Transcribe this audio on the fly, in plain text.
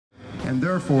and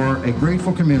therefore a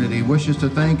grateful community wishes to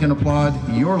thank and applaud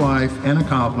your life and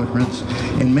accomplishments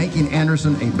in making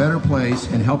Anderson a better place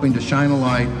and helping to shine a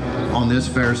light on this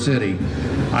fair city.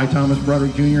 I, Thomas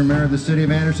Broderick Jr., Mayor of the City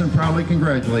of Anderson, proudly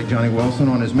congratulate Johnny Wilson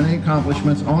on his many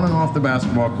accomplishments on and off the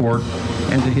basketball court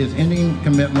and to his ending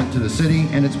commitment to the city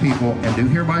and its people, and do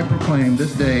hereby proclaim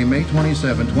this day, May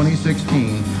 27,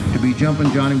 2016, to be Jumpin'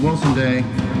 Johnny Wilson Day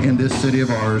in this city of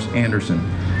ours, Anderson.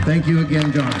 Thank you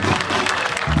again, Johnny.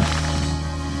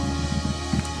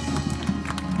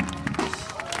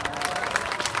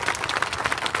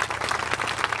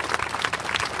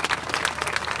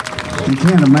 You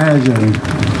can't imagine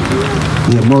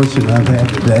the emotion I've had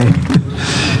today.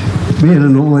 Being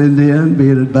an old Indian,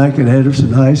 being back at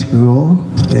Anderson High School,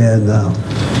 and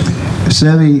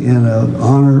sitting in a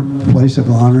place of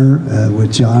honor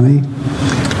with Johnny.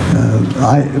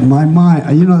 My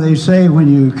mind, you know, they say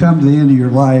when you come to the end of your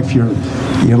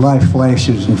life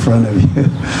flashes in front of you.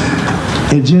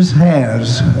 It just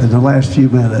has in the last few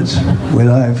minutes when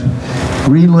I've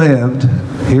relived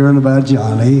hearing about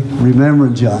Johnny,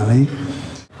 remembering Johnny.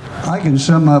 I can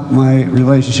sum up my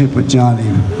relationship with Johnny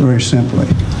very simply.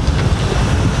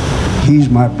 He's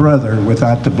my brother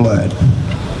without the blood.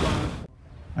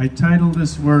 I titled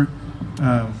this work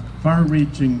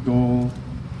Far-Reaching Goals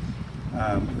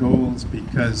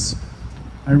because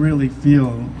I really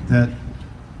feel that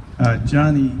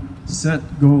Johnny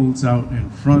set goals out in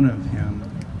front of him,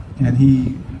 and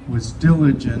he was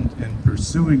diligent in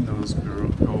pursuing those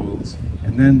goals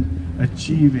and then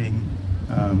achieving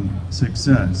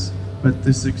success. But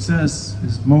the success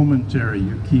is momentary.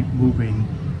 You keep moving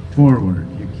forward.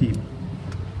 You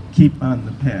keep on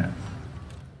the path.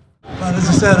 But as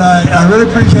I said, I really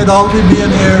appreciate all of you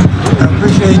being here. I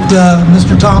appreciate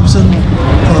Mr. Thompson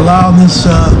for allowing this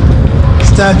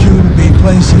statue to be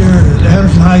placed here at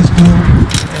Anderson High School.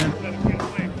 And